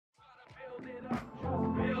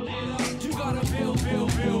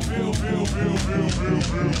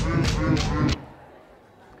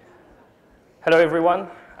Hello, everyone.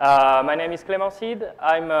 My name is Clement Cid.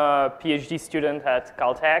 I'm a PhD student at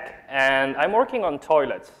Caltech, and I'm working on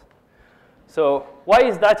toilets. So why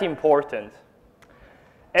is that important?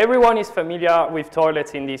 Everyone is familiar with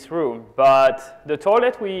toilets in this room, but the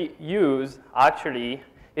toilet we use actually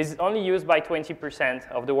is only used by 20%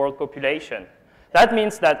 of the world population. That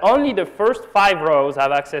means that only the first 5 rows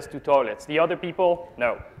have access to toilets. The other people,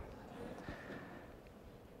 no.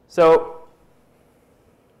 So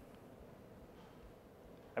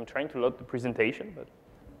I'm trying to load the presentation, but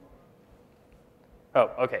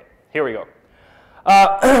oh, OK. Here we go.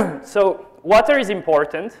 So water is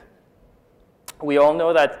important. We all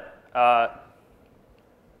know that.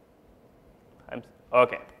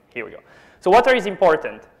 OK, here we go. So water is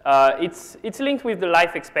important. It's linked with the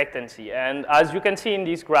life expectancy. And as you can see in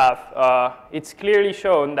this graph, it's clearly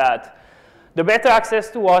shown that the better access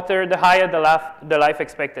to water, the higher the life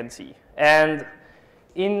expectancy. And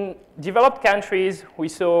in developed countries, we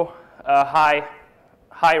saw a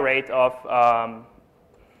high rate of,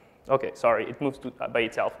 OK, sorry, it moves by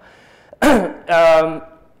itself.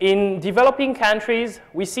 In developing countries,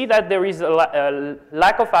 we see that there is a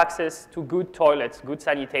lack of access to good toilets, good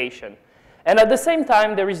sanitation. And at the same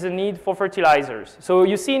time, there is a need for fertilizers. So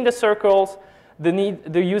you see in the circles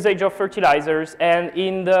the usage of fertilizers, and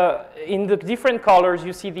in the different colors,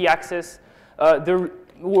 you see the access, the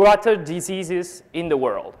water diseases in the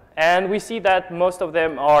world. And we see that most of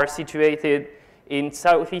them are situated in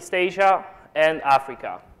Southeast Asia and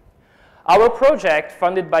Africa. Our project,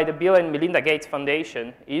 funded by the Bill and Melinda Gates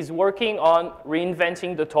Foundation, is working on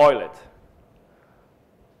reinventing the toilet.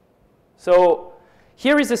 So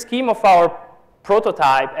here is a scheme of our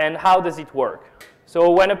prototype, and how does it work? So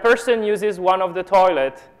when a person uses one of the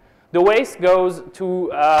toilets, the waste goes to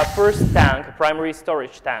a first tank, a primary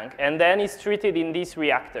storage tank, and then is treated in this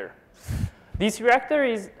reactor. This reactor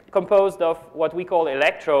is composed of what we call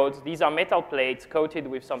electrodes. These are metal plates coated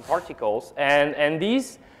with some particles, and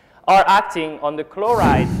these are acting on the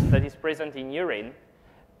chloride that is present in urine,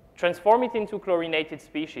 transform it into chlorinated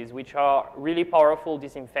species, which are really powerful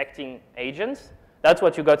disinfecting agents. That's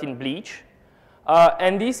what you got in bleach.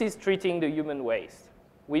 And this is treating the human waste.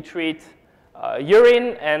 We treat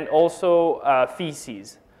urine and also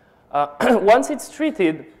feces. Once it's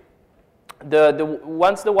treated,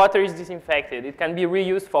 once the water is disinfected, it can be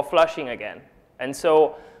reused for flushing again. And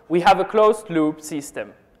so we have a closed loop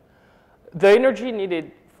system. The energy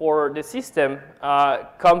needed for the system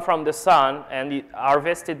come from the sun and are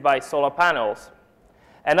harvested by solar panels.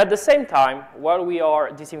 And at the same time, while we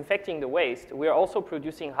are disinfecting the waste, we are also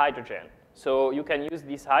producing hydrogen. So you can use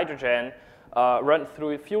this hydrogen, run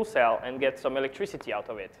through a fuel cell, and get some electricity out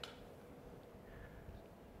of it.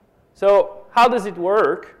 So how does it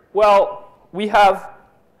work? Well, we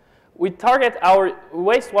target our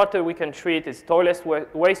wastewater we can treat is toilet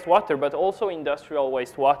wastewater, but also industrial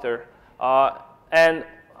wastewater and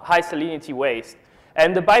high salinity waste.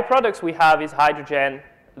 And the byproducts we have is hydrogen,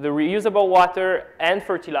 the reusable water, and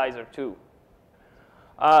fertilizer too.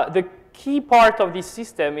 The key part of this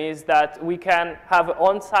system is that we can have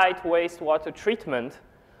on-site wastewater treatment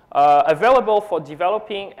available for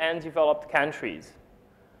developing and developed countries.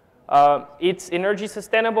 It's energy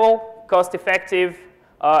sustainable, cost-effective,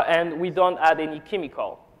 and we don't add any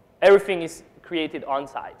chemical. Everything is created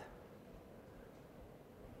on-site.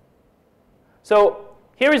 So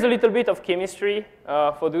here is a little bit of chemistry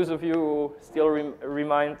for those of you who still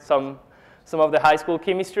remind some of the high school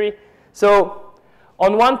chemistry. So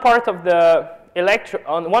on one part of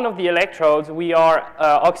on one of the electrodes, we are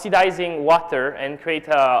oxidizing water and create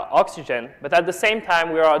oxygen. But at the same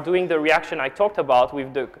time, we are doing the reaction I talked about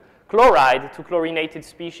with the chloride to chlorinated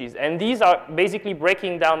species. And these are basically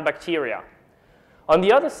breaking down bacteria. On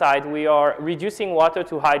the other side, we are reducing water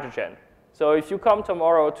to hydrogen. So if you come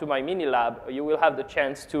tomorrow to my mini lab, you will have the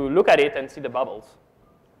chance to look at it and see the bubbles.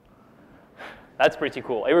 That's pretty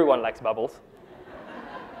cool. Everyone likes bubbles.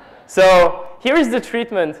 So here is the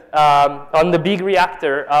treatment on the big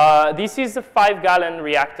reactor. This is a 5-gallon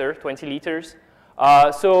reactor, 20 liters.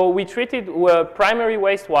 So we treat it with primary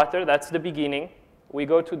wastewater. That's the beginning. We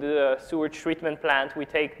go to the sewage treatment plant. We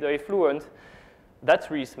take the effluent. That's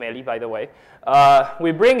really smelly, by the way.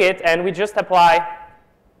 We bring it, and we just apply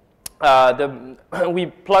we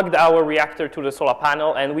plugged our reactor to the solar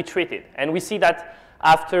panel, and we treat it. And we see that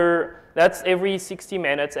that's every 60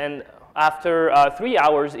 minutes, and after 3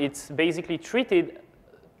 hours, it's basically treated,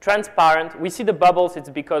 transparent. We see the bubbles. It's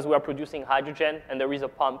because we are producing hydrogen, and there is a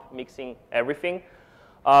pump mixing everything.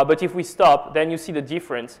 But if we stop, then you see the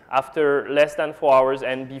difference after less than 4 hours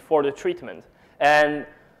and before the treatment. And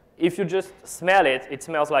if you just smell it, it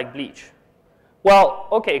smells like bleach. Well,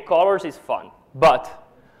 okay, colors is fun, but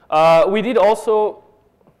we did also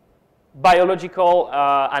biological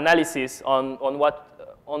analysis on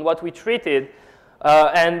what we treated,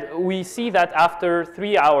 and we see that after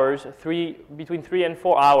 3 hours, between 3 and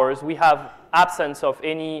 4 hours, we have absence of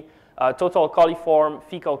any total coliform,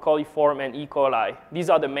 fecal coliform, and E. coli. These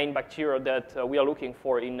are the main bacteria that we are looking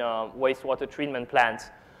for in wastewater treatment plants.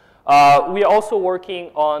 We are also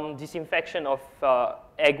working on disinfection of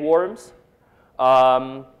egg worms.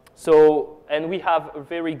 And we have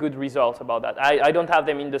very good results about that. I don't have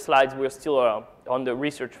them in the slides. We're still on the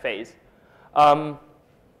research phase.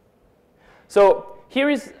 So here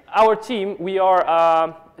is our team. We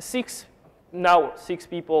are six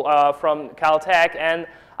people from Caltech, and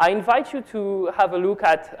I invite you to have a look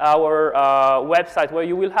at our website, where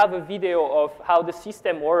you will have a video of how the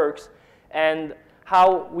system works and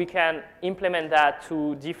how we can implement that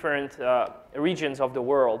to different regions of the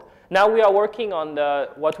world. Now we are working on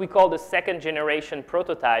what we call the second generation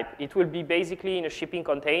prototype. It will be basically in a shipping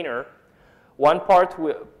container. One part,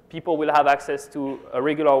 people will have access to a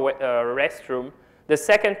regular restroom. The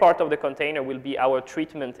second part of the container will be our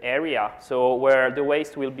treatment area, so where the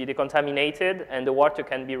waste will be decontaminated and the water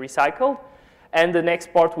can be recycled. And the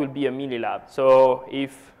next part will be a mini lab. So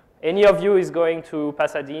if any of you is going to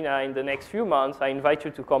Pasadena in the next few months, I invite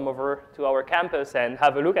you to come over to our campus and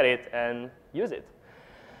have a look at it and use it.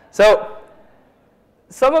 So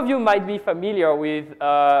some of you might be familiar with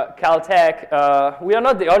Caltech. We are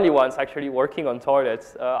not the only ones actually working on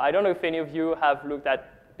toilets. I don't know if any of you have looked at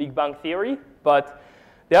Big Bang Theory, but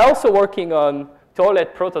they're also working on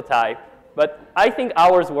toilet prototype. But I think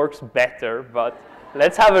ours works better, but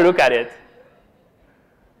let's have a look at it.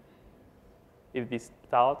 If this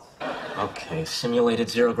starts. Okay, simulated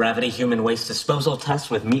zero-gravity human waste disposal test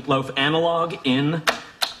with meatloaf analog in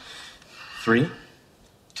 3,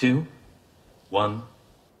 2, 1.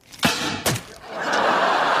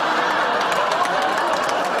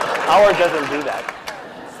 Ours doesn't do that.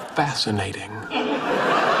 Fascinating.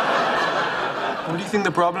 What do you think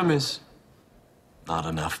the problem is? Not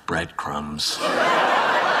enough breadcrumbs. What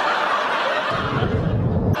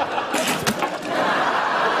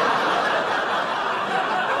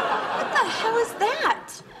the hell is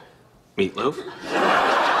that? Meatloaf?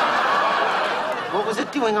 What was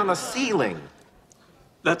it doing on the ceiling?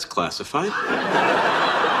 That's classified.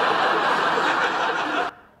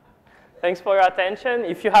 Thanks for your attention.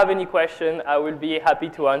 If you have any questions, I will be happy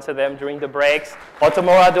to answer them during the breaks or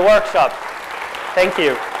tomorrow at the workshop. Thank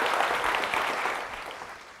you.